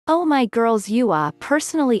Oh my girls, YooA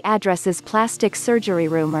personally addresses plastic surgery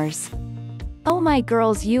rumors. Oh my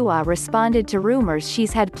girls, YooA responded to rumors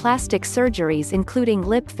she's had plastic surgeries including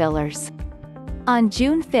lip fillers. On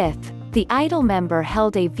June 5th, the Idol member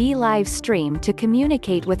held a live stream to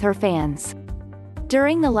communicate with her fans.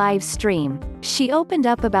 During the live stream, she opened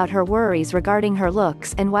up about her worries regarding her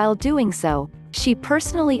looks, and while doing so, she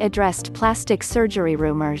personally addressed plastic surgery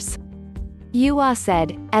rumors. YooA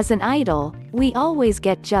said, "As an idol, we always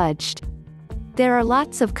get judged. There are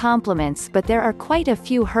lots of compliments, but there are quite a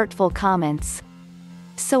few hurtful comments.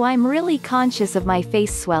 So I'm really conscious of my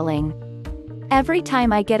face swelling. Every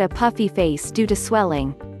time I get a puffy face due to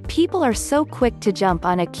swelling, people are so quick to jump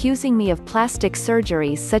on accusing me of plastic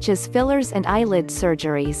surgeries such as fillers and eyelid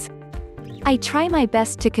surgeries. I try my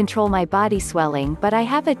best to control my body swelling, but I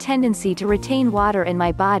have a tendency to retain water in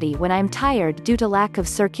my body when I'm tired due to lack of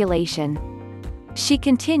circulation." She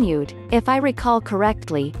continued, "If I recall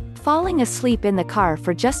correctly, falling asleep in the car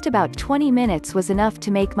for just about 20 minutes was enough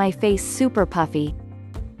to make my face super puffy.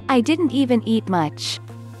 I didn't even eat much.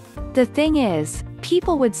 The thing is,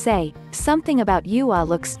 people would say, something about YooA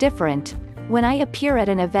looks different, when I appear at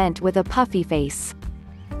an event with a puffy face.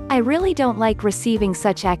 I really don't like receiving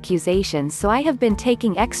such accusations, so I have been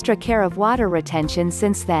taking extra care of water retention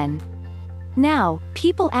since then. Now,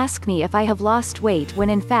 people ask me if I have lost weight when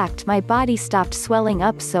in fact my body stopped swelling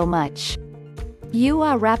up so much."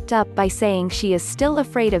 YooA wrapped up by saying she is still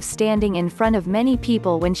afraid of standing in front of many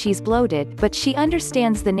people when she's bloated, but she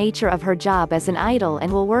understands the nature of her job as an idol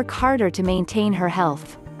and will work harder to maintain her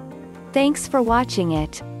health. Thanks for watching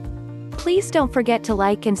it. Please don't forget to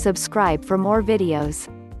like and subscribe for more videos.